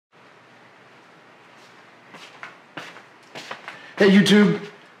Hey YouTube.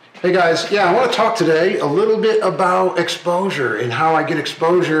 Hey guys. Yeah, I want to talk today a little bit about exposure and how I get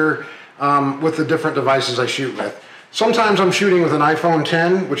exposure with the different devices I shoot with. Sometimes I'm shooting with an iPhone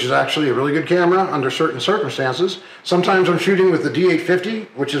 10, which is actually a really good camera under certain circumstances. Sometimes I'm shooting with the D850,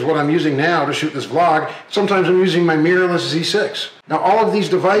 which is what I'm using now to shoot this vlog. Sometimes I'm using my mirrorless Z6. Now all of these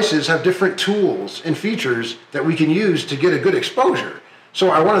devices have different tools and features that we can use to get a good exposure. So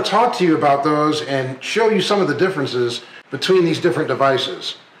I want to talk to you about those and show you some of the differences between these different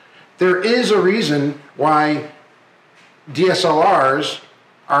devices. There is a reason why DSLRs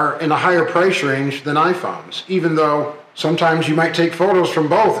are in a higher price range than iPhones, even though sometimes you might take photos from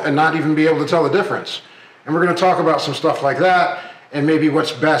both and not even be able to tell the difference. And we're going to talk about some stuff like that and maybe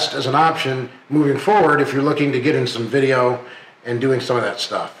what's best as an option moving forward if you're looking to get in some video and doing some of that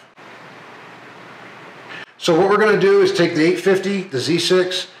stuff. So what we're going to do is take the 850, the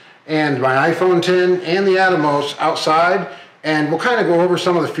Z6, and my iPhone 10 and the Atomos outside, and we'll kind of go over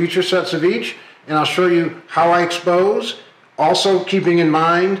some of the feature sets of each, and I'll show you how I expose, also keeping in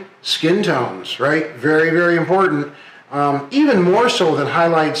mind skin tones, right? Very, very important. Even more so than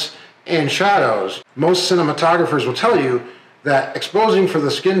highlights and shadows. Most cinematographers will tell you that exposing for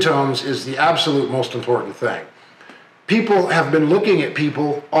the skin tones is the absolute most important thing. People have been looking at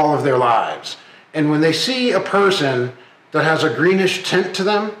people all of their lives, and when they see a person that has a greenish tint to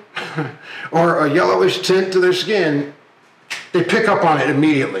them or a yellowish tint to their skin, they pick up on it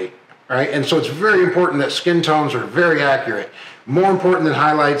immediately, right? And so it's very important that skin tones are very accurate, more important than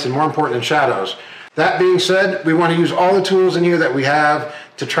highlights and more important than shadows. That being said, we want to use all the tools in here that we have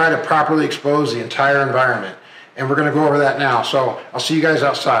to try to properly expose the entire environment. And we're going to go over that now. So I'll see you guys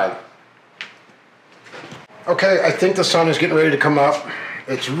outside. Okay, I think the sun is getting ready to come up.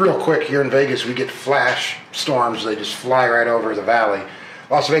 It's real quick here in Vegas. We get flash storms. They just fly right over the valley.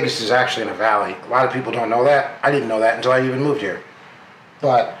 Las Vegas is actually in a valley. A lot of people don't know that. I didn't know that until I even moved here.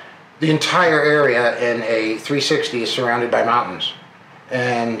 But the entire area in a 360 is surrounded by mountains.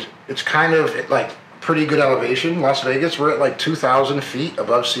 And it's kind of at like pretty good elevation. Las Vegas, we're at like 2,000 feet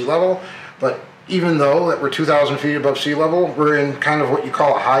above sea level. But even though that we're 2,000 feet above sea level, we're in kind of what you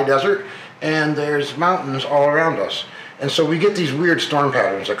call a high desert. And there's mountains all around us. And so we get these weird storm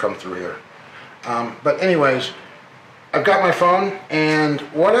patterns that come through here. But anyways, I've got my phone, and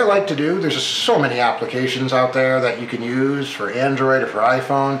what I like to do, there's just so many applications out there that you can use for Android or for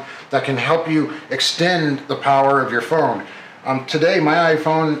iPhone that can help you extend the power of your phone. Today, my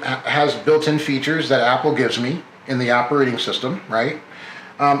iPhone has built-in features that Apple gives me in the operating system, right?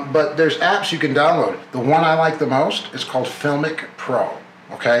 But there's apps you can download. The one I like the most is called Filmic Pro.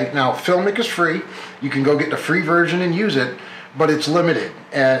 Okay, now Filmic is free. You can go get the free version and use it, but it's limited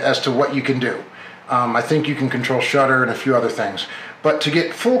as to what you can do. I think you can control shutter and a few other things. But to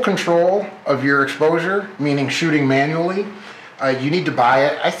get full control of your exposure, meaning shooting manually, you need to buy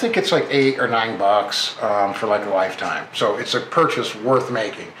it. I think it's like $8 or $9 for like a lifetime. So it's a purchase worth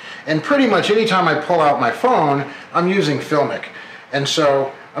making. And pretty much anytime I pull out my phone, I'm using Filmic. And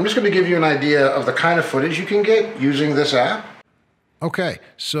so I'm just going to give you an idea of the kind of footage you can get using this app. Okay,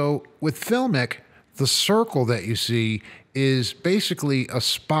 so with Filmic, the circle that you see is basically a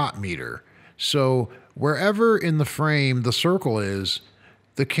spot meter. So wherever in the frame the circle is,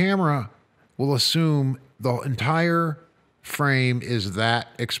 the camera will assume the entire frame is that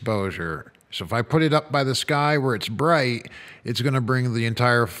exposure. So if I put it up by the sky where it's bright, it's going to bring the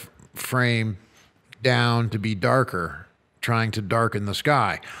entire frame down to be darker, trying to darken the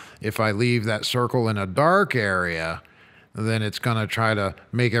sky. If I leave that circle in a dark area, then it's going to try to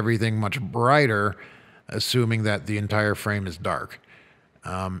make everything much brighter, assuming that the entire frame is dark.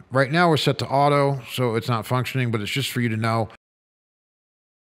 Right now we're set to auto, so it's not functioning, but it's just for you to know.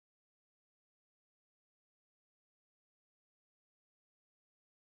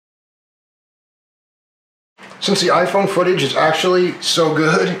 Since the iPhone footage is actually so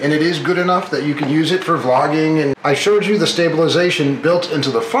good, and it is good enough that you can use it for vlogging, and I showed you the stabilization built into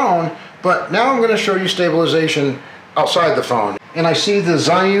the phone, but now I'm going to show you stabilization outside the phone. And I see the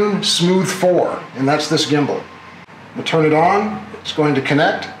Zhiyun Smooth 4, and that's this gimbal. We'll turn it on, it's going to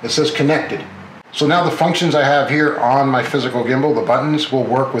connect, it says connected. So now the functions I have here on my physical gimbal, the buttons, will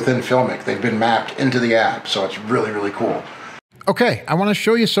work within Filmic. They've been mapped into the app, so it's really, really cool. Okay, I want to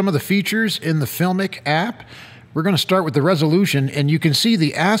show you some of the features in the Filmic app. We're going to start with the resolution, and you can see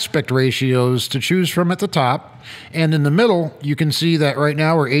the aspect ratios to choose from at the top. And in the middle, you can see that right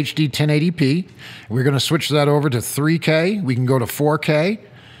now we're HD 1080p. We're going to switch that over to 3K. We can go to 4K.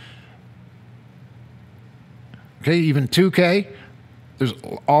 Okay, even 2K. There's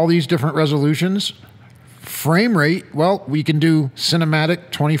all these different resolutions. Frame rate, well, we can do cinematic,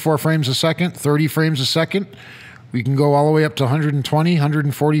 24 frames a second, 30 frames a second. We can go all the way up to 120,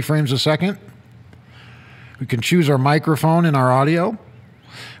 140 frames a second. We can choose our microphone and our audio.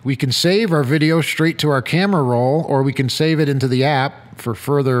 We can save our video straight to our camera roll, or we can save it into the app for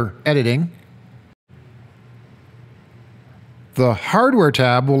further editing. The hardware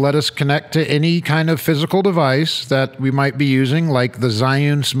tab will let us connect to any kind of physical device that we might be using, like the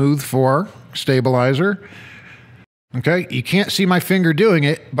Zhiyun Smooth 4 stabilizer. Okay, you can't see my finger doing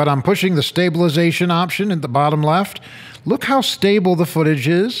it, but I'm pushing the stabilization option at the bottom left. Look how stable the footage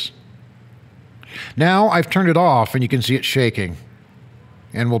is. Now I've turned it off and you can see it shaking.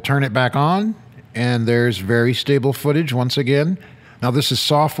 And we'll turn it back on, and there's very stable footage once again. Now this is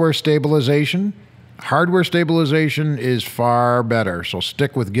software stabilization. Hardware stabilization is far better, so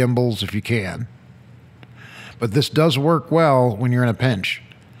stick with gimbals if you can. But this does work well when you're in a pinch.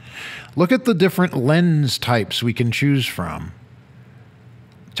 Look at the different lens types we can choose from.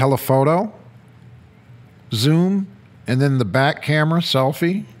 Telephoto, zoom, and then the back camera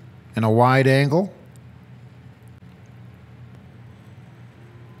selfie and a wide angle.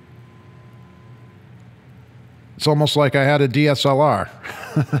 It's almost like I had a DSLR.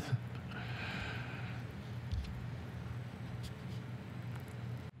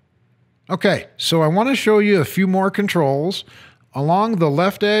 Okay, so I want to show you a few more controls. Along the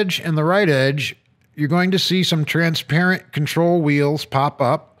left edge and the right edge, you're going to see some transparent control wheels pop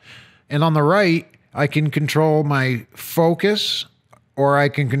up. And on the right, I can control my focus, or I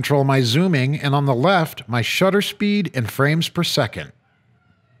can control my zooming. And on the left, my shutter speed and frames per second.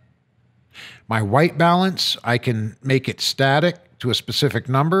 My white balance, I can make it static to a specific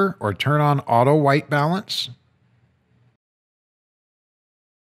number or turn on auto white balance.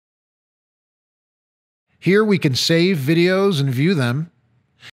 Here we can save videos and view them.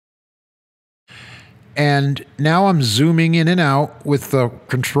 And now I'm zooming in and out with the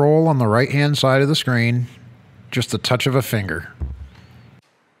control on the right-hand side of the screen, just a touch of a finger.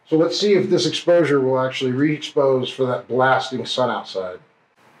 So let's see if this exposure will actually re-expose for that blasting sun outside.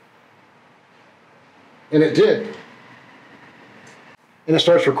 And it did. And it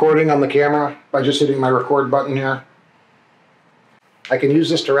starts recording on the camera by just hitting my record button here. I can use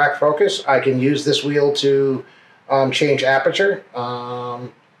this to rack focus. I can use this wheel to change aperture.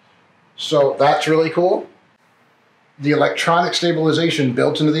 So that's really cool. The electronic stabilization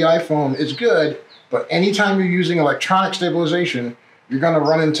built into the iPhone is good, but anytime you're using electronic stabilization, you're going to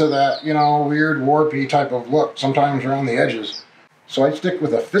run into that, you know, weird warpy type of look, sometimes around the edges. So I stick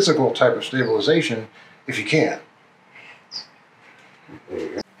with a physical type of stabilization if you can.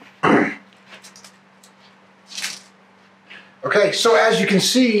 Okay, so as you can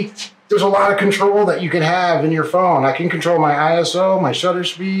see, there's a lot of control that you can have in your phone. I can control my ISO, my shutter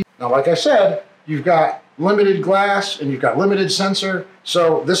speed. Now, like I said, you've got limited glass and you've got limited sensor,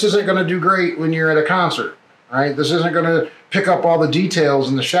 so this isn't going to do great when you're at a concert, right? This isn't going to pick up all the details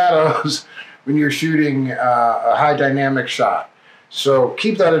and the shadows when you're shooting a high dynamic shot. So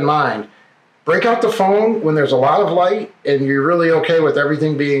keep that in mind. Break out the phone when there's a lot of light and you're really okay with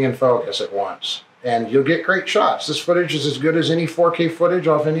everything being in focus at once. And you'll get great shots. This footage is as good as any 4K footage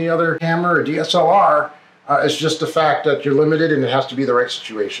off any other camera or DSLR. It's just the fact that you're limited and it has to be the right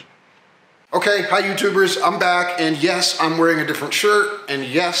situation. Okay, hi YouTubers, I'm back, and yes, I'm wearing a different shirt, and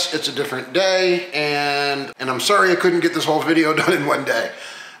yes, it's a different day, and I'm sorry I couldn't get this whole video done in one day.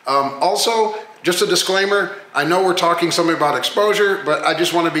 Also, just a disclaimer, I know we're talking something about exposure, but I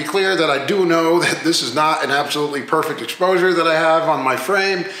just want to be clear that I do know that this is not an absolutely perfect exposure that I have on my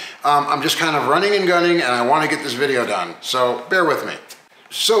frame. I'm just kind of running and gunning, and I want to get this video done, so bear with me.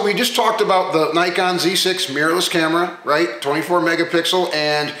 So we just talked about the Nikon Z6 mirrorless camera, right? 24 megapixel,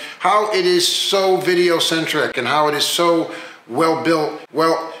 and how it is so video centric and how it is so well built.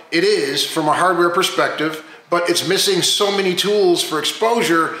 Well, it is from a hardware perspective, but it's missing so many tools for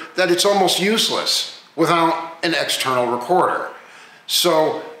exposure that it's almost useless without an external recorder.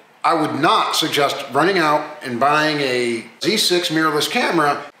 So I would not suggest running out and buying a Z6 mirrorless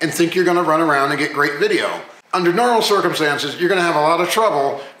camera and think you're gonna run around and get great video. Under normal circumstances, you're gonna have a lot of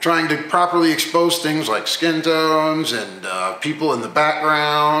trouble trying to properly expose things like skin tones and people in the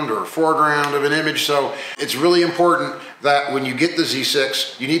background or foreground of an image. So it's really important that when you get the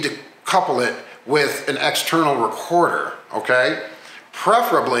Z6, you need to couple it with an external recorder, okay?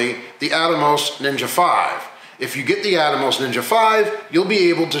 Preferably the Atomos Ninja 5. If you get the Atomos Ninja 5, you'll be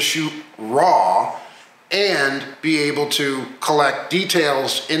able to shoot RAW and be able to collect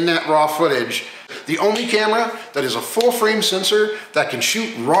details in that RAW footage. The only camera that is a full frame sensor that can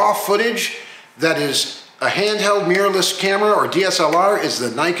shoot RAW footage that is a handheld mirrorless camera or DSLR is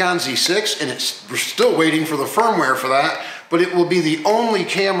the Nikon Z6, and we're still waiting for the firmware for that, but it will be the only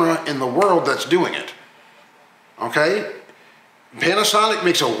camera in the world that's doing it. okay? Panasonic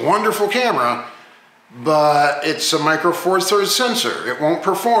makes a wonderful camera, but it's a micro four thirds sensor. It won't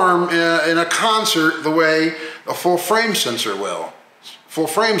perform in a concert the way a full frame sensor will. Full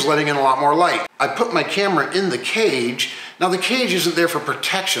frame's letting in a lot more light. I put my camera in the cage. Now the cage isn't there for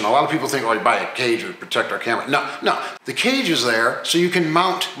protection. A lot of people think, oh, you buy a cage to protect our camera. No. The cage is there so you can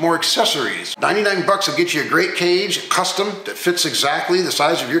mount more accessories. 99 bucks will get you a great cage, custom, that fits exactly the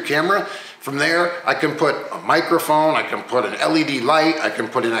size of your camera. From there, I can put a microphone, I can put an LED light, I can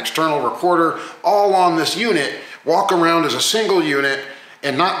put an external recorder, all on this unit, walk around as a single unit,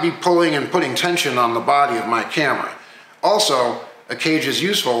 and not be pulling and putting tension on the body of my camera. Also, a cage is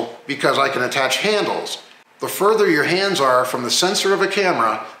useful because I can attach handles. The further your hands are from the sensor of a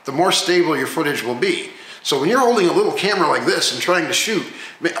camera, the more stable your footage will be. So when you're holding a little camera like this and trying to shoot,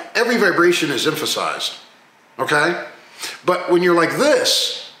 every vibration is emphasized, okay? But when you're like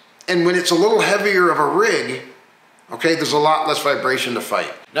this, and when it's a little heavier of a rig, okay, there's a lot less vibration to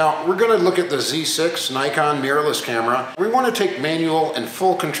fight. Now, we're gonna look at the Z6 Nikon mirrorless camera. We wanna take manual and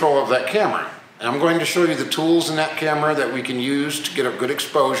full control of that camera. And I'm going to show you the tools in that camera that we can use to get a good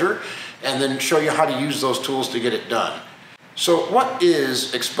exposure, and then show you how to use those tools to get it done. So what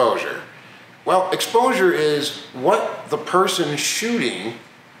is exposure? Well, exposure is what the person shooting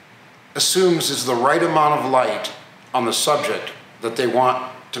assumes is the right amount of light on the subject that they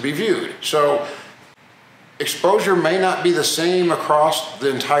want to be viewed. So exposure may not be the same across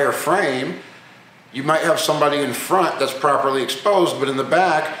the entire frame. You might have somebody in front that's properly exposed, but in the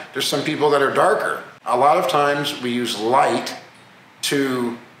back, there's some people that are darker. A lot of times we use light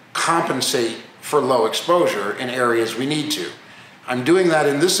to compensate for low exposure in areas we need to. I'm doing that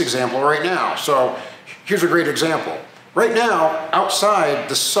in this example right now. So here's a great example. Right now, outside,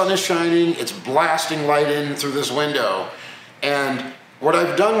 the sun is shining, it's blasting light in through this window, and what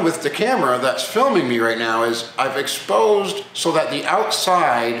I've done with the camera that's filming me right now is I've exposed so that the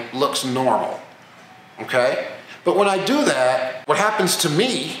outside looks normal, okay? But when I do that, what happens to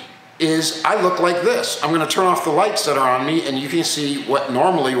me is I look like this. I'm gonna turn off the lights that are on me, and you can see what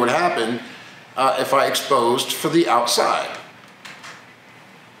normally would happen if I exposed for the outside.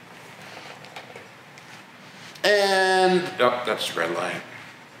 And, oh, that's the red light.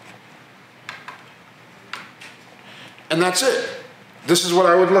 And that's it. This is what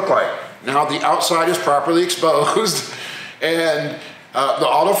I would look like. Now the outside is properly exposed and the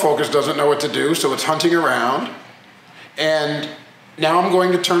autofocus doesn't know what to do, so it's hunting around. And now I'm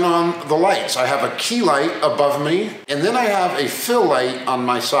going to turn on the lights. I have a key light above me, and then I have a fill light on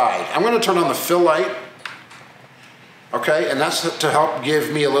my side. I'm going to turn on the fill light, okay, and that's to help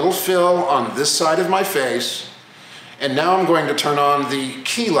give me a little fill on this side of my face. And now I'm going to turn on the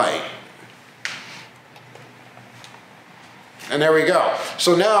key light. And there we go.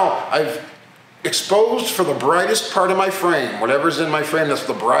 So now I've exposed for the brightest part of my frame, whatever's in my frame that's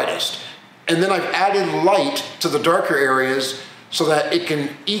the brightest. And then I've added light to the darker areas so that it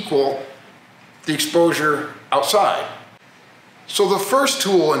can equal the exposure outside. So the first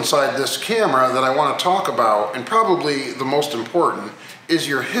tool inside this camera that I want to talk about, and probably the most important, is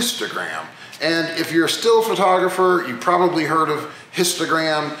your histogram. And if you're a still photographer, you probably heard of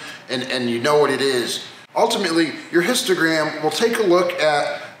histogram and you know what it is. Ultimately, your histogram will take a look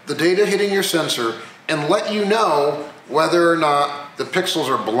at the data hitting your sensor and let you know whether or not the pixels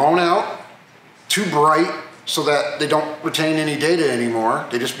are blown out, too bright, so that they don't retain any data anymore,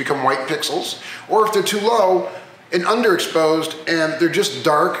 they just become white pixels, or if they're too low and underexposed and they're just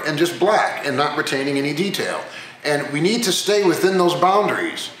dark and just black and not retaining any detail. And we need to stay within those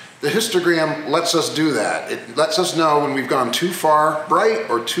boundaries. The histogram lets us do that. It lets us know when we've gone too far bright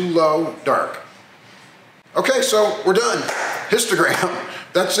or too low dark. Okay, so we're done. Histogram,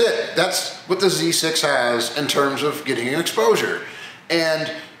 that's it. That's what the Z6 has in terms of getting an exposure.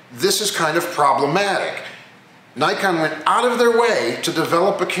 And this is kind of problematic. Nikon went out of their way to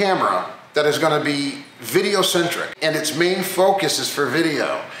develop a camera that is going to be video-centric, and its main focus is for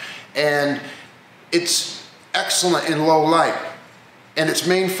video. And it's excellent in low light, and its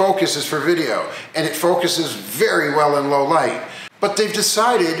main focus is for video, and it focuses very well in low light. But they've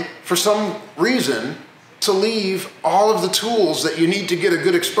decided, for some reason, to leave all of the tools that you need to get a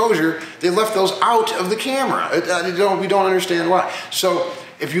good exposure. They left those out of the camera. We don't understand why. So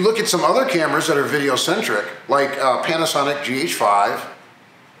if you look at some other cameras that are video-centric, like Panasonic GH5,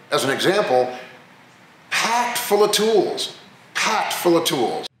 as an example, packed full of tools, packed full of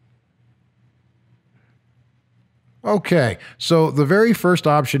tools. Okay, so the very first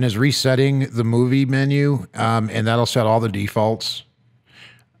option is resetting the movie menu, and that'll set all the defaults.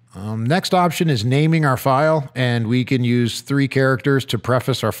 Next option is naming our file, and we can use 3 characters to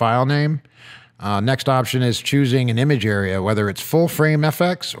preface our file name. Next option is choosing an image area, whether it's full frame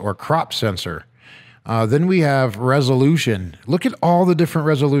FX or crop sensor. Then we have resolution. Look at all the different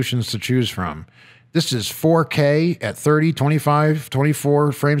resolutions to choose from. This is 4K at 30, 25,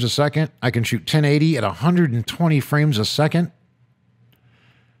 24 frames a second. I can shoot 1080 at 120 frames a second.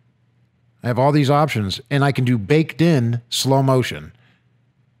 I have all these options, and I can do baked in slow motion,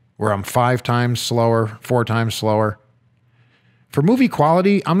 where I'm 5 times slower, 4 times slower. For movie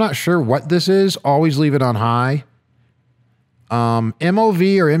quality, I'm not sure what this is. Always leave it on high.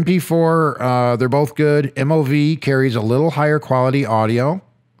 MOV or MP4, they're both good. MOV carries a little higher quality audio.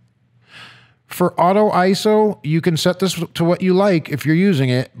 For auto ISO, you can set this to what you like if you're using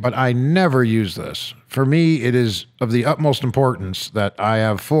it, but I never use this. For me, it is of the utmost importance that I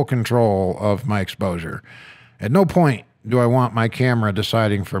have full control of my exposure. At no point do I want my camera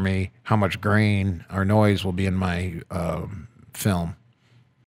deciding for me how much grain or noise will be in my film.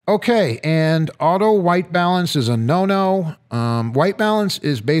 Okay, and auto white balance is a no-no. White balance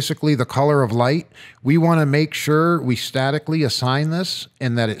is basically the color of light. We want to make sure we statically assign this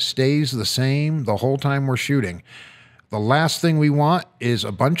and that it stays the same the whole time we're shooting. The last thing we want is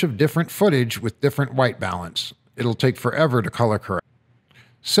a bunch of different footage with different white balance. It'll take forever to color correct.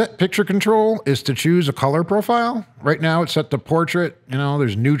 Set picture control is to choose a color profile. Right now it's set to portrait. You know,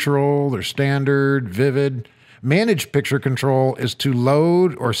 there's neutral, there's standard, vivid. Manage picture control is to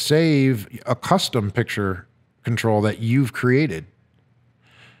load or save a custom picture control that you've created.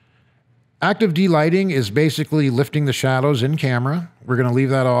 Active delighting is basically lifting the shadows in camera. We're going to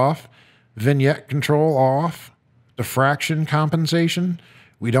leave that off. Vignette control off. Diffraction compensation,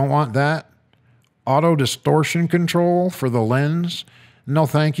 we don't want that. Auto distortion control for the lens, no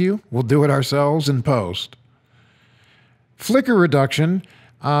thank you. We'll do it ourselves in post. Flicker reduction,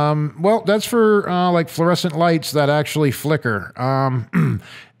 well, that's for like fluorescent lights that actually flicker.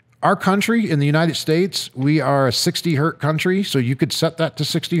 Our country in the United States, we are a 60 hertz country, so you could set that to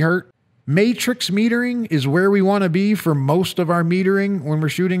 60 hertz. Matrix metering is where we want to be for most of our metering when we're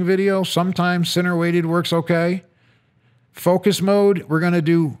shooting video. Sometimes center weighted works okay. Focus mode, we're going to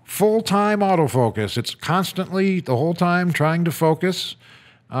do full-time autofocus. It's constantly, the whole time, trying to focus.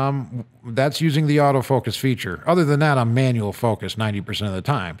 That's using the autofocus feature. Other than that, I'm manual focus 90% of the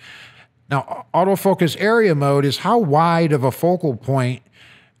time. Now, autofocus area mode is how wide of a focal point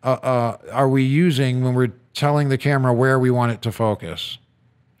are we using when we're telling the camera where we want it to focus.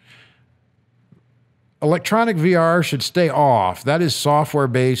 Electronic VR should stay off. That is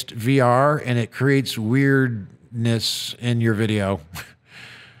software-based VR, and it creates weirdness in your video.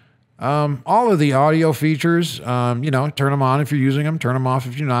 All of the audio features, you know, turn them on if you're using them, turn them off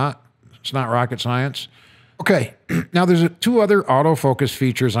if you're not. It's not rocket science. Okay, now there's 2 other autofocus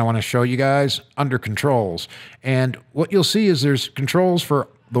features I want to show you guys under controls. And what you'll see is there's controls for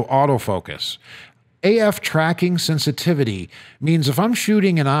the autofocus. AF tracking sensitivity means if I'm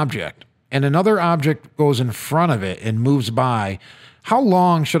shooting an object and another object goes in front of it and moves by, how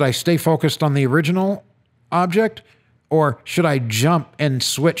long should I stay focused on the original object, or should I jump and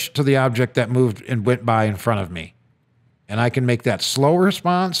switch to the object that moved and went by in front of me? And I can make that slow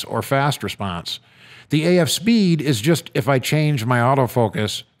response or fast response. The AF speed is just if I change my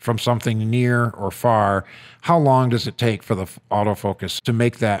autofocus from something near or far, how long does it take for the autofocus to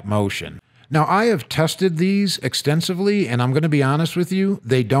make that motion? Now, I have tested these extensively, and I'm going to be honest with you,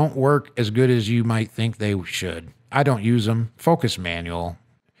 they don't work as good as you might think they should. I don't use them. Focus manual.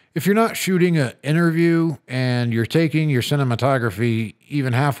 If you're not shooting an interview and you're taking your cinematography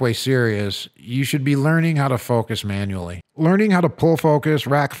even halfway serious, you should be learning how to focus manually. Learning how to pull focus,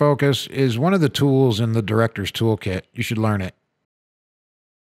 rack focus is one of the tools in the director's toolkit. You should learn it.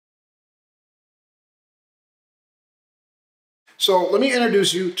 So let me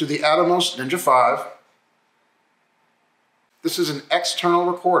introduce you to the Atomos Ninja 5. This is an external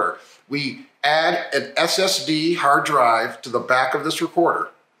recorder. We add an SSD hard drive to the back of this recorder.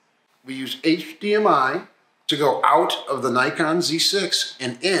 We use HDMI to go out of the Nikon Z6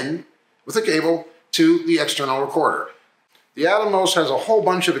 and in with a cable to the external recorder. The Atomos has a whole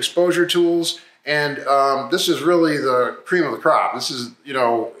bunch of exposure tools, and this is really the cream of the crop. This is, you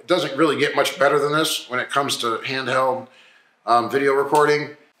know, it doesn't really get much better than this when it comes to handheld video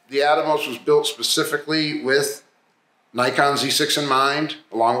recording. The Atomos was built specifically with Nikon Z6 in mind,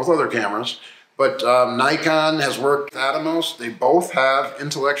 along with other cameras. But Nikon has worked with Atomos. They both have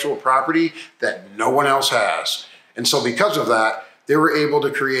intellectual property that no one else has. And so because of that, they were able to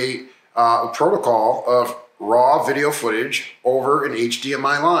create a protocol of raw video footage over an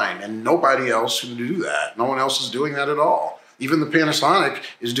HDMI line. And nobody else can do that. No one else is doing that at all. Even the Panasonic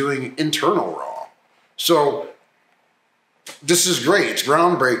is doing internal RAW. So this is great. It's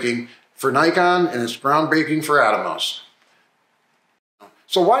groundbreaking for Nikon, and it's groundbreaking for Atomos.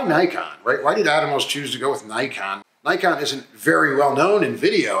 So why Nikon, right? Why did Atomos choose to go with Nikon? Nikon isn't very well known in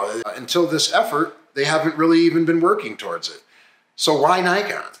video. Until this effort, they haven't really even been working towards it. So why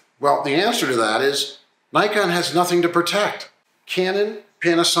Nikon? Well, the answer to that is Nikon has nothing to protect. Canon,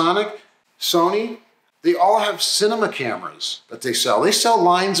 Panasonic, Sony, they all have cinema cameras that they sell. They sell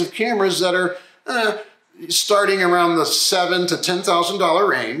lines of cameras that are starting around the $7,000 to $10,000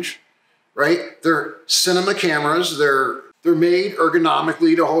 range, right? They're cinema cameras. They're made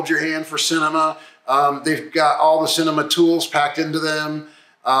ergonomically to hold your hand for cinema. They've got all the cinema tools packed into them.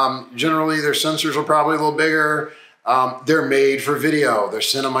 Generally, their sensors are probably a little bigger. They're made for video. They're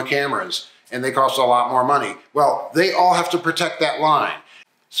cinema cameras, and they cost a lot more money. Well, they all have to protect that line.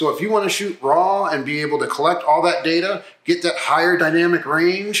 So if you want to shoot RAW and be able to collect all that data, get that higher dynamic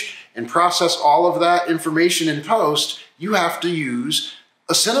range, and process all of that information in post, you have to use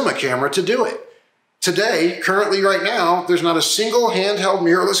a cinema camera to do it. Today, currently right now, there's not a single handheld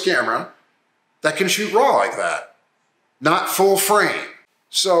mirrorless camera that can shoot RAW like that. Not full frame.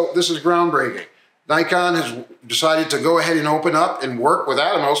 So this is groundbreaking. Nikon has decided to go ahead and open up and work with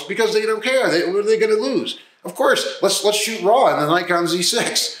Atomos because they don't care. What are they going to lose? Of course, let's shoot RAW in the Nikon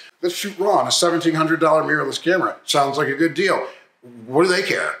Z6. Let's shoot RAW on a $1,700 mirrorless camera. Sounds like a good deal. What do they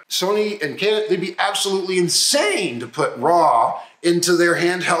care? Sony and Canon, they'd be absolutely insane to put RAW into their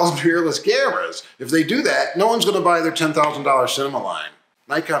handheld mirrorless cameras. If they do that, no one's going to buy their $10,000 cinema line.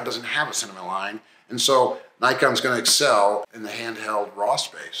 Nikon doesn't have a cinema line, and so Nikon's going to excel in the handheld RAW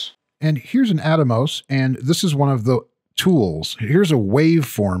space. And here's an Atomos, and this is one of the tools. Here's a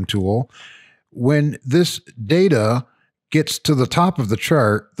waveform tool. When this data gets to the top of the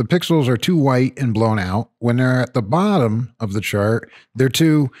chart, the pixels are too white and blown out. When they're at the bottom of the chart, they're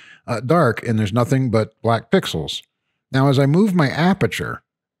too dark and there's nothing but black pixels. Now, as I move my aperture,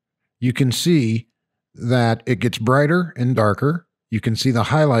 you can see that it gets brighter and darker. You can see the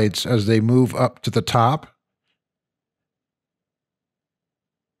highlights as they move up to the top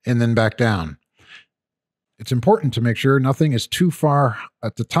and then back down. It's important to make sure nothing is too far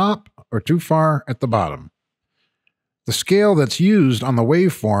at the top or too far at the bottom. The scale that's used on the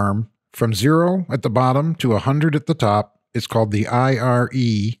waveform from 0 at the bottom to 100 at the top is called the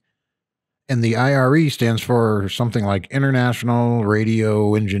IRE, and the IRE stands for something like International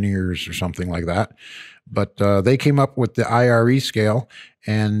Radio Engineers or something like that. But they came up with the IRE scale,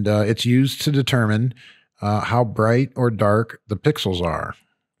 and it's used to determine how bright or dark the pixels are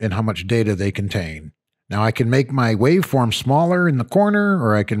and how much data they contain. Now, I can make my waveform smaller in the corner,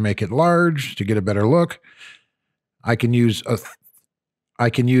 or I can make it large to get a better look. I can use an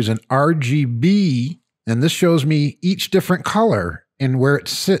RGB, and this shows me each different color and where it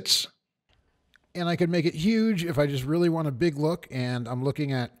sits. And I can make it huge if I just really want a big look, and I'm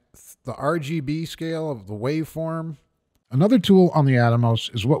looking at the RGB scale of the waveform. Another tool on the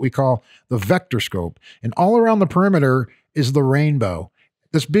Atomos is what we call the vector scope, and all around the perimeter is the rainbow.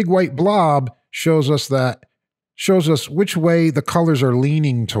 This big white blob shows us which way the colors are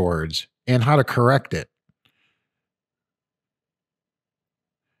leaning towards and how to correct it.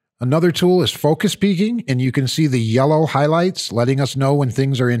 Another tool is focus peaking, and you can see the yellow highlights letting us know when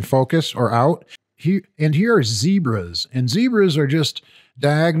things are in focus or out. Here are zebras, and zebras are just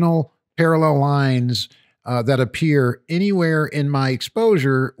diagonal parallel lines that appear anywhere in my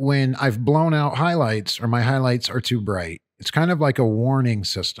exposure when I've blown out highlights or my highlights are too bright. It's kind of like a warning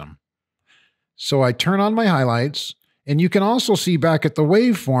system. So I turn on my highlights, and you can also see back at the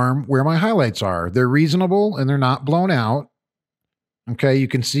waveform where my highlights are. They're reasonable and they're not blown out. Okay, you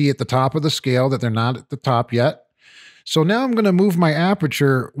can see at the top of the scale that they're not at the top yet. So now I'm going to move my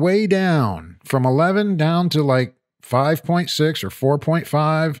aperture way down from 11 down to like 5.6 or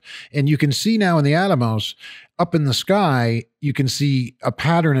 4.5. And you can see now in the Atomos, up in the sky, you can see a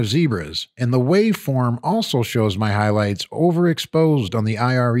pattern of zebras. And the waveform also shows my highlights overexposed on the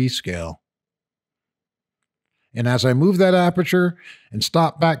IRE scale. And as I move that aperture and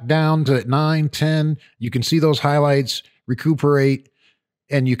stop back down to 9, 10, you can see those highlights recuperate.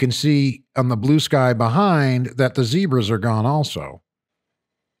 And you can see on the blue sky behind that the zebras are gone also.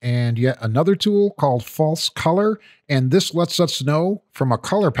 And yet another tool called false color. And this lets us know from a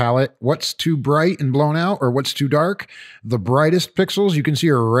color palette what's too bright and blown out or what's too dark. The brightest pixels you can see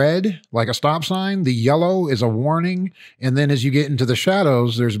are red, like a stop sign. The yellow is a warning. And then as you get into the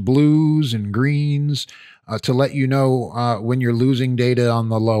shadows, there's blues and greens to let you know when you're losing data on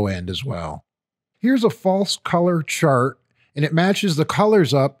the low end as well. Here's a false color chart, and it matches the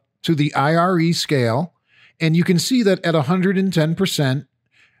colors up to the IRE scale. And you can see that at 110%,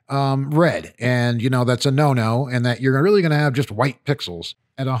 red, and you know that's a no-no, and that you're really going to have just white pixels.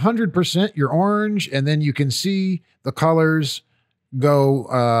 At 100%, you're orange, and then you can see the colors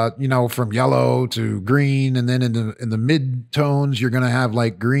go, you know, from yellow to green, and then in the mid tones, you're going to have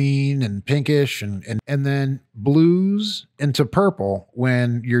like green and pinkish, and then blues into purple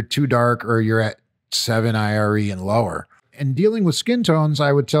when you're too dark or you're at 7 IRE and lower. And dealing with skin tones,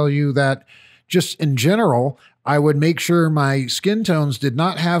 I would tell you that just in general, I would make sure my skin tones did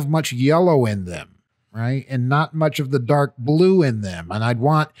not have much yellow in them, right? And not much of the dark blue in them. And I'd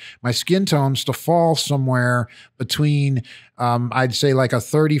want my skin tones to fall somewhere between, I'd say like a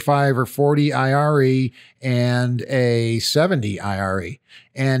 35 or 40 IRE and a 70 IRE.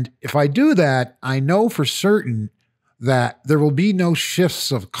 And if I do that, I know for certain that there will be no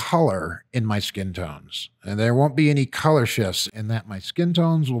shifts of color in my skin tones. And there won't be any color shifts, and that my skin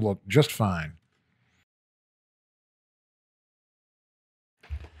tones will look just fine.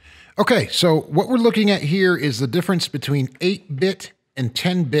 Okay, so what we're looking at here is the difference between 8-bit and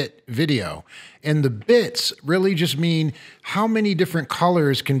 10-bit video. And the bits really just mean how many different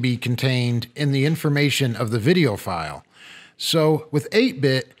colors can be contained in the information of the video file. So with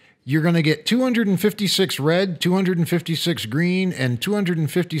 8-bit, you're going to get 256 red, 256 green, and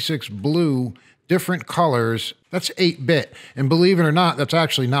 256 blue different colors. That's 8-bit. And believe it or not, that's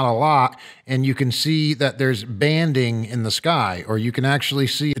actually not a lot. And you can see that there's banding in the sky, or you can actually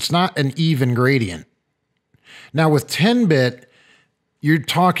see it's not an even gradient. Now with 10-bit, you're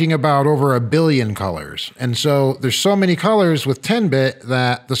talking about over 1 billion colors. And so there's so many colors with 10-bit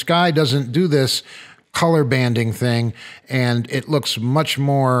that the sky doesn't do this color banding thing, and it looks much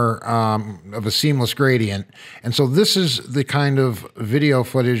more of a seamless gradient. And so this is the kind of video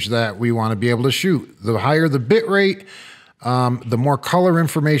footage that we want to be able to shoot. The higher the bit rate, the more color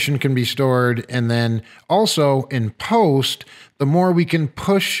information can be stored. And then also in post, the more we can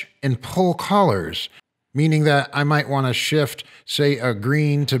push and pull colors, meaning that I might want to shift, say, a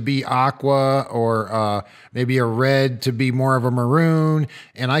green to be aqua, or maybe a red to be more of a maroon,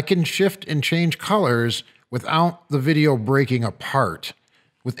 and I can shift and change colors without the video breaking apart.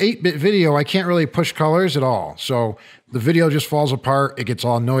 With 8-bit video, I can't really push colors at all, so the video just falls apart, it gets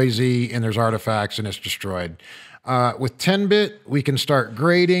all noisy, and there's artifacts, and it's destroyed. With 10-bit, we can start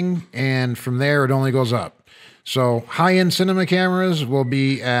grading, and from there, it only goes up. So high-end cinema cameras will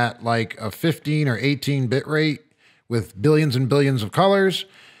be at like a 15 or 18 bit rate with billions and billions of colors.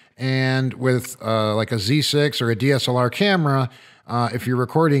 And with like a Z6 or a DSLR camera, if you're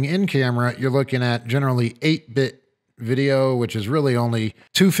recording in camera, you're looking at generally 8-bit video, which is really only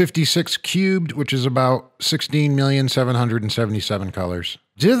 256 cubed, which is about 16,777 colors.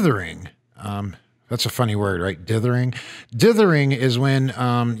 Dithering. That's a funny word, right? Dithering. Dithering is when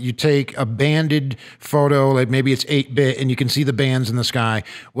you take a banded photo, like maybe it's 8-bit, and you can see the bands in the sky.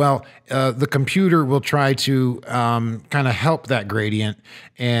 Well, the computer will try to kind of help that gradient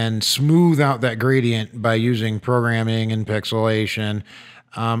and smooth out that gradient by using programming and pixelation.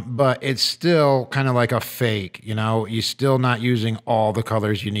 But it's still kind of like a fake, you know? You're still not using all the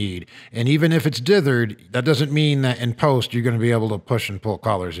colors you need. And even if it's dithered, that doesn't mean that in post you're going to be able to push and pull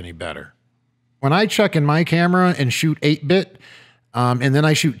colors any better. When I check in my camera and shoot 8-bit, and then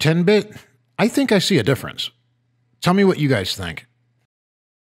I shoot 10-bit, I think I see a difference. Tell me what you guys think.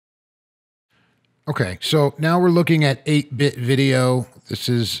 Okay, so now we're looking at 8-bit video. This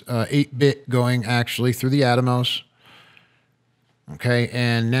is 8-bit going actually through the Atomos. Okay,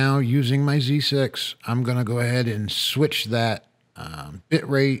 and now using my Z6, I'm going to go ahead and switch that bit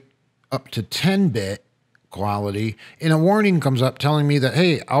rate up to 10-bit. Quality, and a warning comes up telling me that,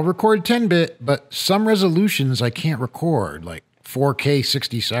 hey, I'll record 10-bit, but some resolutions I can't record, like 4K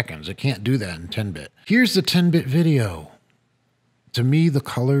 60 seconds. I can't do that in 10-bit. Here's the 10-bit video. To me, the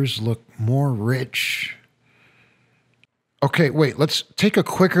colors look more rich. Okay, wait, let's take a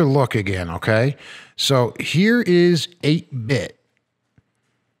quicker look again, okay? So here is 8-bit.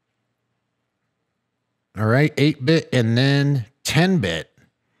 All right, 8-bit and then 10-bit.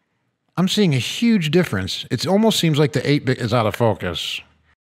 I'm seeing a huge difference. It almost seems like the 8-bit is out of focus.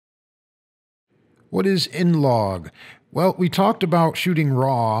 What is in-log? Well, we talked about shooting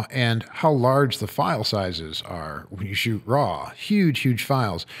RAW and how large the file sizes are when you shoot RAW. Huge, huge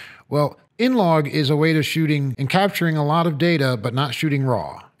files. Well, in-log is a way to shooting and capturing a lot of data, but not shooting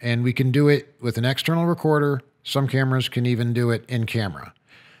RAW. And we can do it with an external recorder. Some cameras can even do it in camera.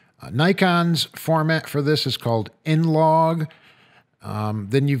 Nikon's format for this is called in-log.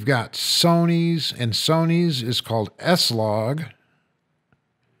 Then you've got Sony's, and Sony's is called S-Log.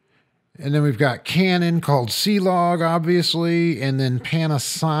 And then we've got Canon called C-Log, obviously. And then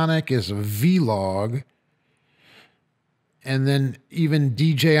Panasonic is a V-Log. And then even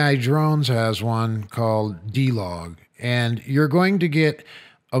DJI Drones has one called D-Log. and you're going to get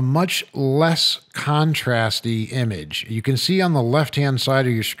a much less contrasty image. You can see on the left-hand side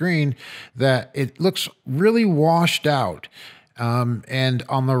of your screen that it looks really washed out. And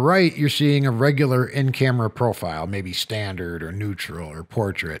on the right, you're seeing a regular in-camera profile, maybe standard or neutral or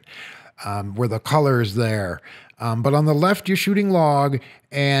portrait, where the color is there. But on the left, you're shooting log,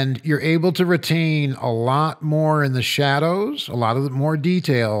 and you're able to retain a lot more in the shadows, a lot of more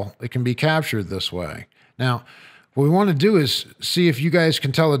detail. It can be captured this way. Now, what we want to do is see if you guys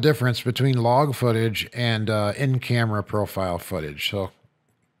can tell the difference between log footage and in-camera profile footage. So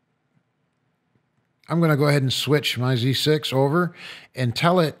I'm going to go ahead and switch my Z6 over and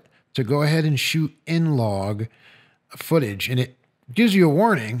tell it to go ahead and shoot in log footage. And it gives you a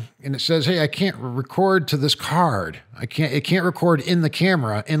warning, and it says, hey, I can't record to this card. It can't record in the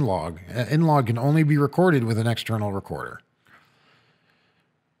camera in log. In log can only be recorded with an external recorder.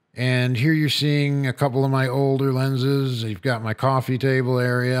 And here you're seeing a couple of my older lenses. You've got my coffee table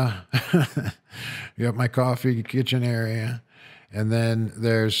area. You got my coffee kitchen area. And then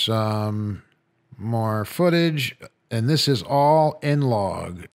there's some more footage. And this is all in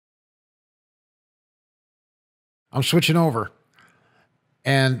log. I'm switching over.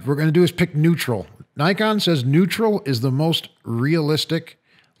 And what we're going to do is pick neutral. Nikon says neutral is the most realistic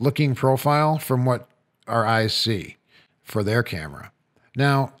looking profile from what our eyes see for their camera.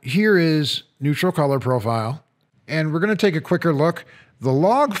 Now, here is neutral color profile, and we're going to take a quicker look. The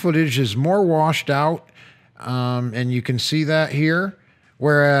log footage is more washed out, and you can see that here,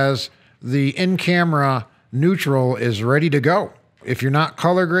 whereas the in-camera neutral is ready to go. If you're not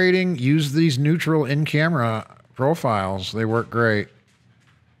color grading, use these neutral in-camera profiles. They work great.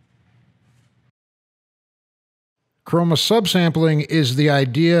 Chroma subsampling is the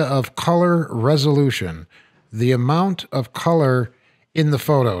idea of color resolution, the amount of color in the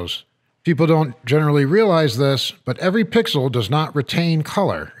photos. People don't generally realize this, but every pixel does not retain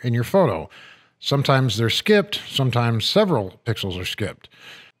color in your photo. Sometimes they're skipped, sometimes several pixels are skipped.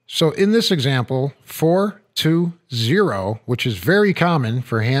 So in this example, 4:2:0, which is very common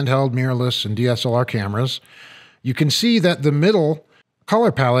for handheld, mirrorless, and DSLR cameras, you can see that the middle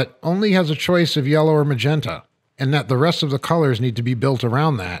color palette only has a choice of yellow or magenta, and that the rest of the colors need to be built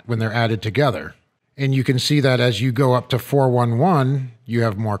around that when they're added together. And you can see that as you go up to 4:1:1, you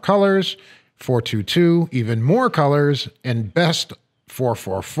have more colors, 4:2:2, even more colors, and best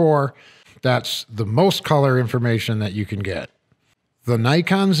 4:4:4. That's the most color information that you can get. The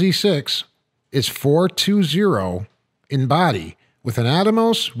Nikon Z6 is 4:2:0 in body. With an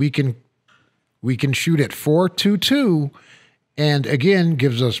Atomos, we can shoot at 4:2:2, and again,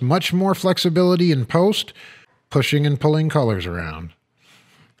 gives us much more flexibility in post, pushing and pulling colors around.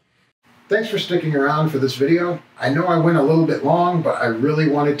 Thanks for sticking around for this video. I know I went a little bit long, but I really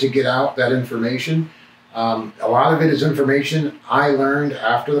wanted to get out that information. A lot of it is information I learned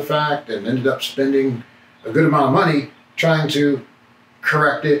after the fact and ended up spending a good amount of money trying to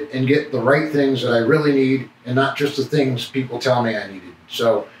correct it and get the right things that I really need and not just the things people tell me I needed.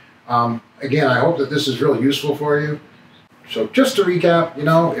 So again, I hope that this is really useful for you. So just to recap,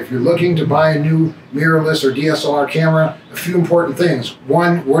 if you're looking to buy a new mirrorless or DSLR camera, a few important things.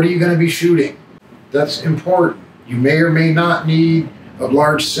 One, what are you going to be shooting? That's important. You may or may not need a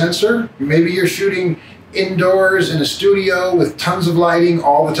large sensor. Maybe you're shooting indoors in a studio with tons of lighting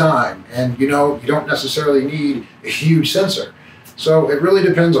all the time, and you don't necessarily need a huge sensor. So it really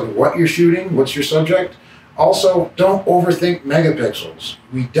depends on what you're shooting, what's your subject. Also, don't overthink megapixels.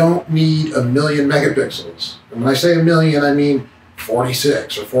 We don't need 1,000,000 megapixels. And when I say 1,000,000, I mean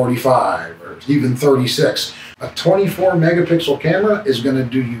 46 or 45 or even 36. A 24 megapixel camera is going to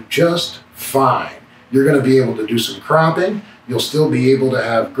do you just fine. You're going to be able to do some cropping. You'll still be able to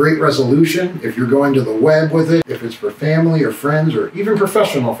have great resolution if you're going to the web with it, if it's for family or friends or even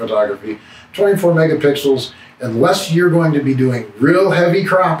professional photography. 24 megapixels, unless you're going to be doing real heavy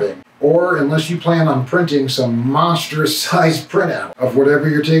cropping, or unless you plan on printing some monstrous sized printout of whatever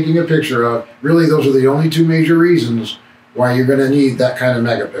you're taking a picture of. Really, those are the only two major reasons why you're going to need that kind of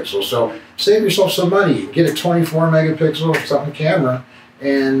megapixel. So save yourself some money, get a 24 megapixel or something camera,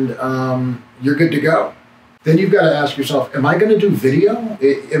 and you're good to go. Then you've got to ask yourself, am I going to do video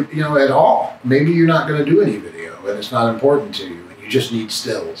at all? Maybe you're not going to do any video and it's not important to you and you just need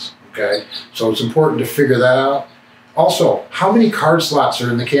stills, okay? So it's important to figure that out. Also, how many card slots are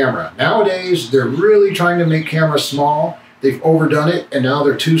in the camera? Nowadays, they're really trying to make cameras small. They've overdone it, and now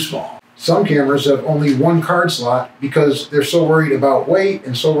they're too small. Some cameras have only one card slot because they're so worried about weight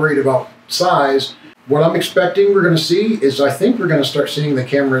and so worried about size. What I'm expecting we're going to see is I think we're going to start seeing the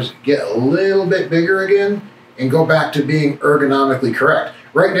cameras get a little bit bigger again and go back to being ergonomically correct.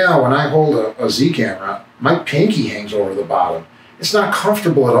 Right now, when I hold a Z camera, my pinky hangs over the bottom. It's not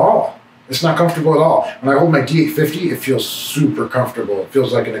comfortable at all. It's not comfortable at all. When I hold my D850, it feels super comfortable. It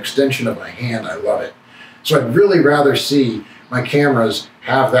feels like an extension of my hand. I love it. So I'd really rather see my cameras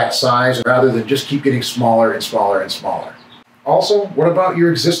have that size rather than just keep getting smaller and smaller and smaller. Also, what about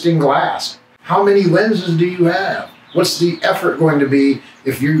your existing glass? How many lenses do you have? What's the effort going to be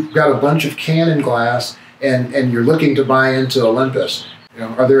if you've got a bunch of Canon glass and you're looking to buy into Olympus? You know,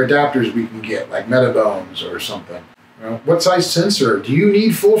 are there adapters we can get, like Metabones or something? You know, what size sensor? Do you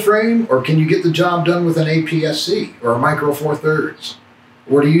need full frame, or can you get the job done with an APS-C or a Micro Four Thirds?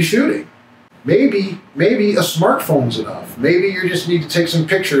 What are you shooting? Maybe a smartphone's enough. Maybe you just need to take some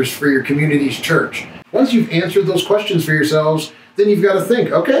pictures for your community's church. Once you've answered those questions for yourselves, then you've got to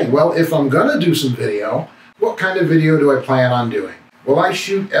think, okay, well, if I'm gonna do some video, what kind of video do I plan on doing? Will I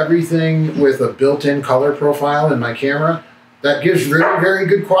shoot everything with a built-in color profile in my camera? That gives very, very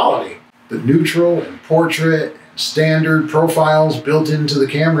good quality. The neutral and portrait, standard profiles built into the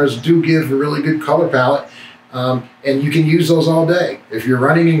cameras do give a really good color palette. And you can use those all day. If you're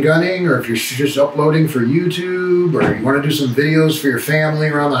running and gunning, or if you're just uploading for YouTube, or you want to do some videos for your family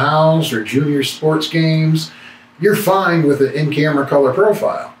around the house, or junior sports games, you're fine with an in-camera color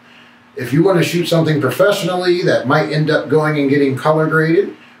profile. If you want to shoot something professionally that might end up going and getting color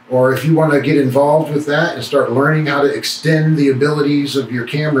graded, or if you want to get involved with that and start learning how to extend the abilities of your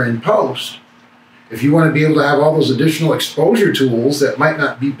camera in post, if you want to be able to have all those additional exposure tools that might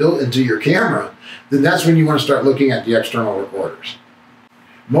not be built into your camera, then that's when you want to start looking at the external recorders.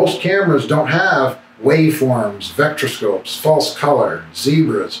 Most cameras don't have waveforms, vectorscopes, false color,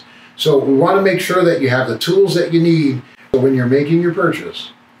 zebras. So we want to make sure that you have the tools that you need when you're making your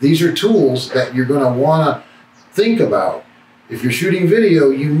purchase. These are tools that you're going to want to think about. If you're shooting video,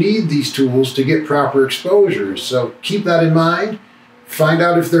 you need these tools to get proper exposures. So keep that in mind. Find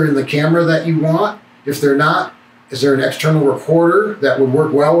out if they're in the camera that you want. If they're not, is there an external recorder that would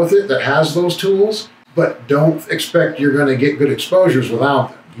work well with it that has those tools? But don't expect you're going to get good exposures without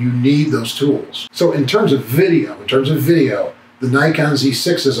them. You need those tools. So in terms of video, the Nikon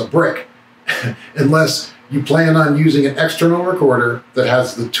Z6 is a brick, unless you plan on using an external recorder that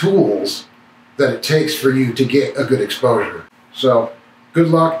has the tools that it takes for you to get a good exposure. So good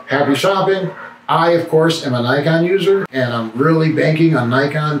luck, happy shopping. I, of course, am a Nikon user, and I'm really banking on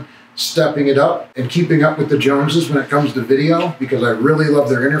Nikon stepping it up and keeping up with the Joneses when it comes to video, because I really love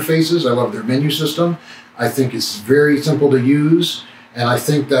their interfaces. I love their menu system. I think it's very simple to use, and I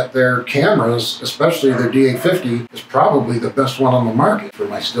think that their cameras, especially their D850, is probably the best one on the market for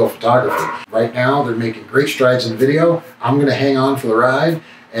my still photography. Right now, they're making great strides in video. I'm going to hang on for the ride,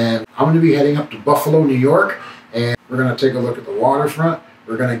 and I'm going to be heading up to Buffalo, New York, and we're going to take a look at the waterfront.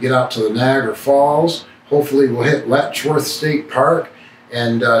 We're going to get out to the Niagara Falls. Hopefully we'll hit Letchworth State Park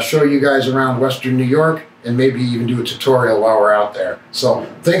and show you guys around Western New York, and maybe even do a tutorial while we're out there. So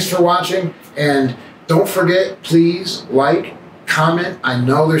thanks for watching, and don't forget, please like, comment. I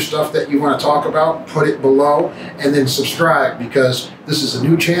know there's stuff that you want to talk about, put it below, and then subscribe, because this is a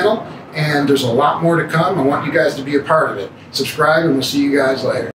new channel and there's a lot more to come. I want you guys to be a part of it. Subscribe, and we'll see you guys later.